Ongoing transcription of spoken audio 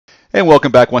And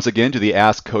welcome back once again to the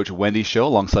Ask Coach Wendy show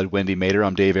alongside Wendy Mader.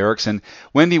 I'm Dave Erickson.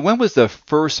 Wendy, when was the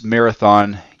first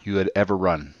marathon you had ever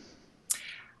run?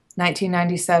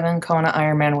 1997 Kona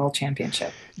Ironman World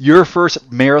Championship. Your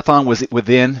first marathon was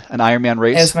within an Ironman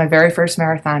It was race? my very first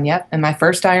marathon, yep. And my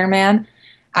first Ironman,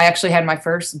 I actually had my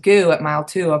first GU at mile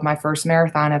 2 of my first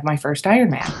marathon of my first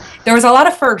Ironman. There was a lot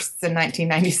of firsts in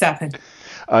 1997.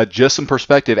 Just some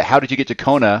perspective, how did you get to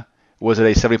Kona? Was it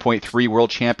a 70.3 World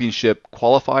Championship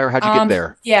qualifier? How'd you get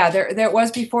there? Yeah, there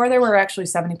was before there were actually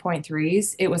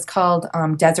 70.3s. It was called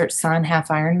Desert Sun Half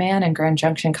Ironman in Grand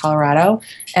Junction, Colorado.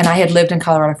 And I had lived in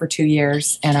Colorado for 2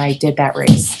 years, and I did that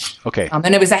race. Okay.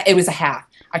 And it was a half.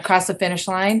 I crossed the finish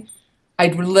line. I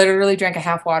literally drank a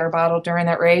half water bottle during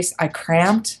that race. I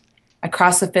cramped. I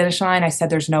crossed the finish line. I said,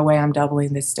 there's no way I'm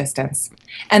doubling this distance.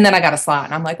 And then I got a slot,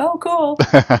 and I'm like, oh, cool.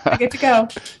 I get to go.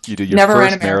 You did your Never ran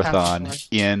a first marathon before.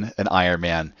 in an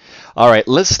Ironman. All right,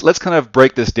 let's kind of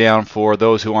break this down for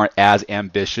those who aren't as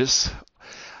ambitious.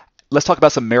 Let's talk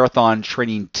about some marathon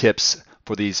training tips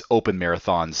for these open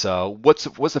marathons.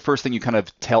 What's the first thing you kind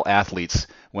of tell athletes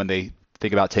when they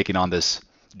think about taking on this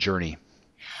journey?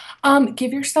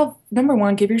 Number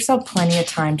one, give yourself plenty of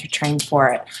time to train for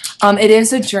it. It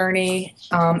is a journey,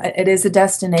 it is a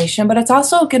destination, but it's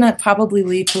also going to probably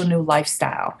lead to a new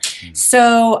lifestyle.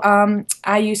 So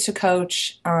I used to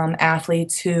coach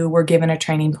athletes who were given a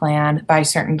training plan by a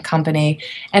certain company,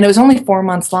 and it was only 4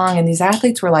 months long, and these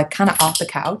athletes were like kind of off the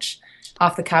couch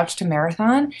to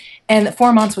marathon, and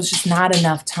 4 months was just not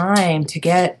enough time to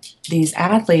get these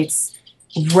athletes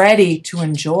ready to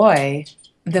enjoy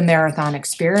the marathon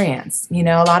experience. A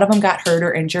lot of them got hurt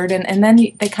or injured, and then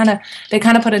they kind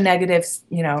of put a negative,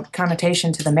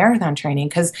 connotation to the marathon training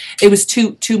because it was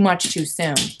too much too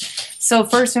soon. So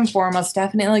first and foremost,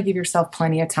 definitely give yourself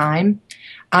plenty of time.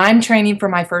 I'm training for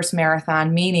my first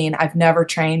marathon, meaning I've never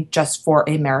trained just for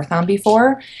a marathon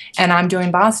before, and I'm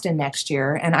doing Boston next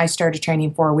year, and I started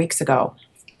training 4 weeks ago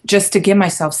just to give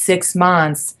myself 6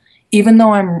 months. Even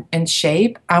though I'm in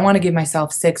shape, I want to give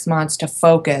myself 6 months to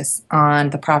focus on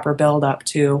the proper build-up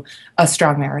to a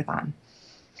strong marathon.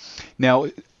 Now,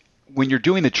 when you're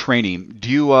doing the training, do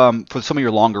you, for some of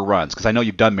your longer runs, because I know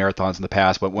you've done marathons in the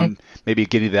past, but when maybe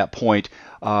getting to that point,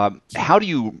 how do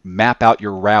you map out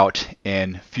your route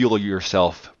and fuel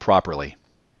yourself properly?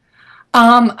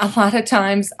 A lot of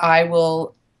times I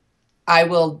will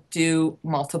do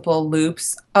multiple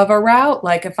loops of a route.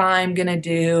 Like if I'm going to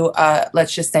do,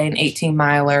 let's just say an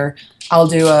 18-miler, I'll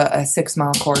do a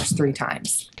 6-mile course 3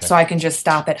 times. Okay. So I can just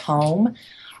stop at home.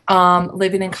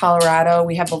 Living in Colorado,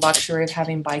 we have the luxury of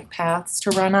having bike paths to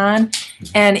run on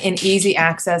and in easy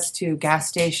access to gas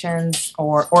stations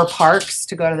or parks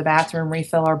to go to the bathroom,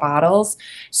 refill our bottles.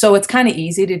 So it's kind of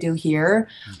easy to do here.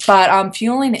 But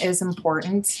fueling is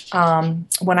important.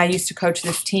 When I used to coach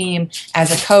this team,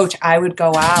 as a coach, I would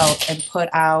go out and put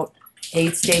out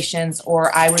aid stations,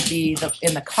 or I would be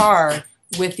in the car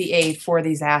with the aid for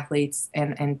these athletes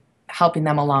and helping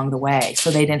them along the way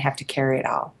so they didn't have to carry it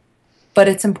all. But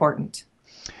it's important.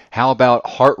 How about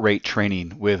heart rate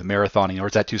training with marathoning, or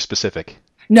is that too specific?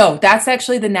 No, that's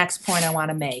actually the next point I want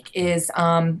to make is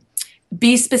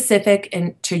be specific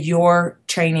to your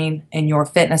training and your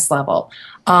fitness level.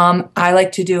 I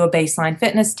like to do a baseline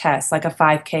fitness test, like a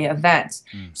 5K event.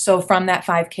 So from that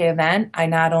 5K event, I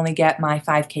not only get my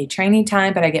 5K training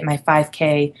time, but I get my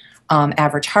 5K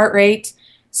average heart rate.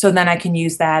 So then I can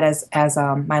use that as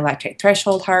my lactate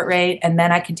threshold heart rate, and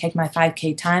then I can take my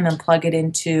 5K time and plug it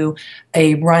into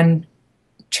a run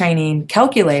training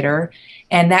calculator,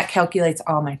 and that calculates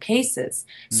all my paces.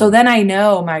 So then I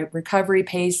know my recovery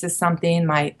pace is something,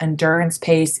 my endurance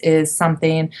pace is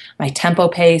something, my tempo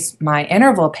pace, my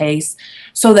interval pace.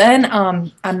 So then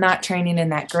I'm not training in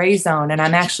that gray zone, and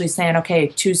I'm actually saying, okay,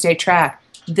 Tuesday track,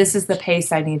 this is the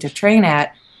pace I need to train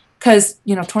at. Because,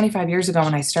 25 years ago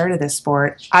when I started this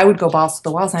sport, I would go balls to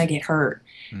the walls and I'd get hurt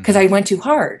because I went too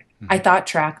hard. I thought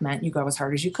track meant you go as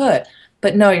hard as you could.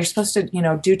 But no, you're supposed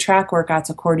to, do track workouts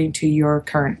according to your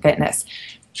current fitness.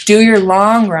 Do your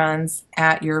long runs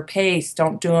at your pace.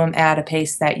 Don't do them at a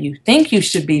pace that you think you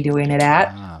should be doing it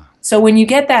at. So when you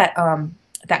get that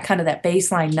that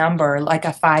baseline number, like a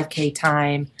 5K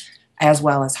time, as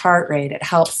well as heart rate, it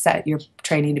helps set your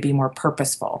training to be more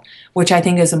purposeful, which I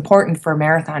think is important for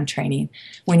marathon training.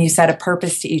 When you set a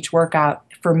purpose to each workout,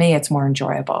 for me, it's more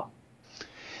enjoyable.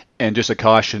 And just a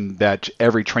caution that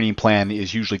every training plan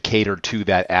is usually catered to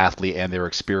that athlete and their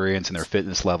experience and their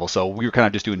fitness level. So we're kind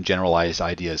of just doing generalized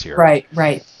ideas here. Right.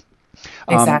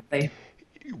 Exactly.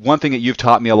 One thing that you've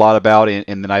taught me a lot about,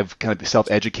 and that I've kind of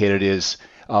self-educated, is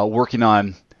working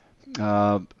on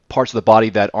parts of the body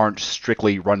that aren't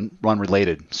strictly run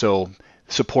related. So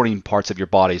supporting parts of your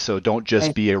body. So don't just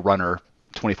Right. be a runner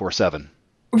 24/7.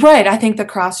 Right. I think the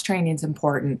cross training is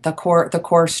important. The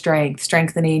core strength,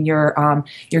 strengthening your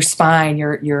spine,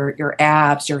 your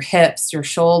abs, your hips, your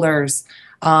shoulders.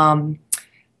 Um,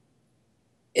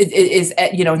 it is,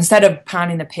 instead of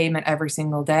pounding the pavement every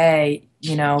single day,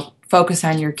 focus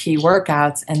on your key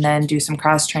workouts and then do some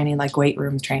cross training like weight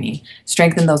room training.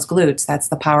 Strengthen those glutes. That's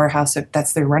the powerhouse.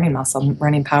 That's the running muscle,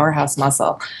 running powerhouse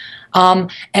muscle. And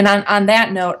on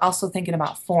that note, also thinking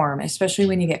about form, especially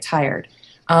when you get tired.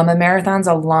 A marathon's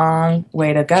a long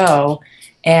way to go.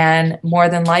 And more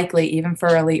than likely, even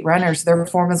for elite runners, their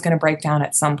form is going to break down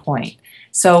at some point.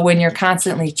 So when you're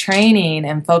constantly training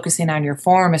and focusing on your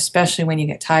form, especially when you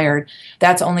get tired,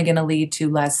 that's only going to lead to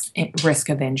less risk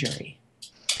of injury.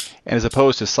 And as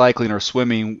opposed to cycling or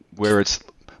swimming, where it's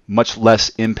much less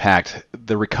impact,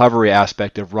 the recovery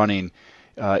aspect of running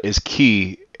is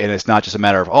key. And it's not just a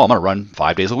matter of, oh, I'm going to run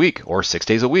 5 days a week or 6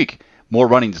 days a week. More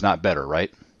running is not better,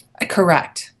 right?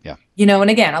 Correct. Yeah. And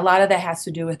again, a lot of that has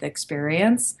to do with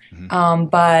experience. Mm-hmm.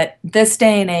 But this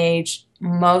day and age,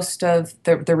 most of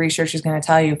the research is going to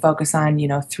tell you focus on,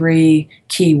 3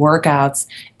 key workouts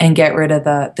and get rid of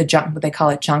the junk, what they call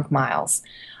it junk miles.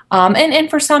 And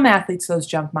for some athletes, those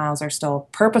junk miles are still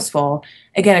purposeful.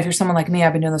 Again, if you're someone like me,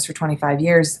 I've been doing this for 25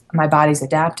 years, my body's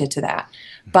adapted to that.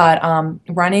 But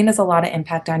running is a lot of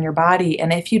impact on your body.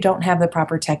 And if you don't have the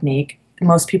proper technique,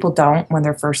 most people don't when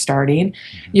they're first starting,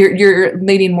 you're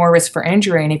leading more risk for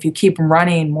injury. And if you keep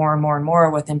running more and more and more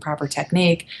with improper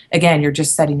technique, again, you're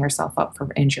just setting yourself up for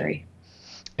injury.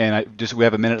 And we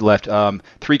have a minute left.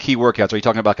 3 key workouts. Are you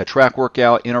talking about a track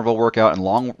workout, interval workout, and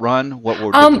long run? What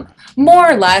would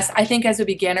More or less, I think as a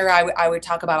beginner, I would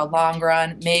talk about a long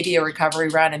run, maybe a recovery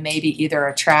run, and maybe either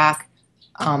a track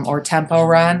or tempo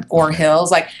run or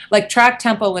hills. Like track,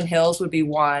 tempo, and hills would be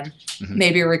one,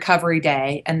 maybe a recovery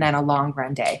day, and then a long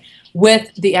run day,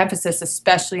 with the emphasis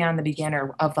especially on the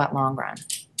beginner of that long run.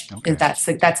 Okay. That's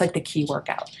like the key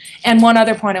workout. And one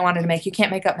other point I wanted to make: you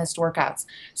can't make up missed workouts.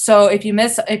 So if you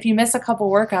miss a couple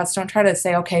workouts, don't try to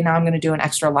say, okay, now I'm going to do an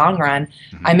extra long run.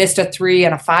 I missed a 3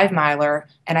 and a 5 miler,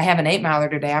 and I have an 8 miler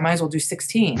today. I might as well do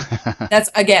 16. That's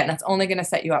only going to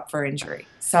set you up for injury.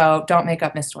 So don't make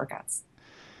up missed workouts.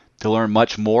 To learn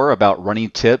much more about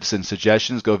running tips and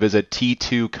suggestions, go visit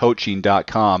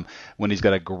t2coaching.com. Wendy's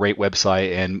got a great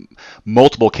website and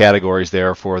multiple categories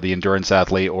there for the endurance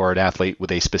athlete or an athlete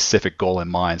with a specific goal in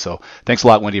mind. So thanks a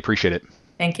lot, Wendy. Appreciate it.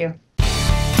 Thank you.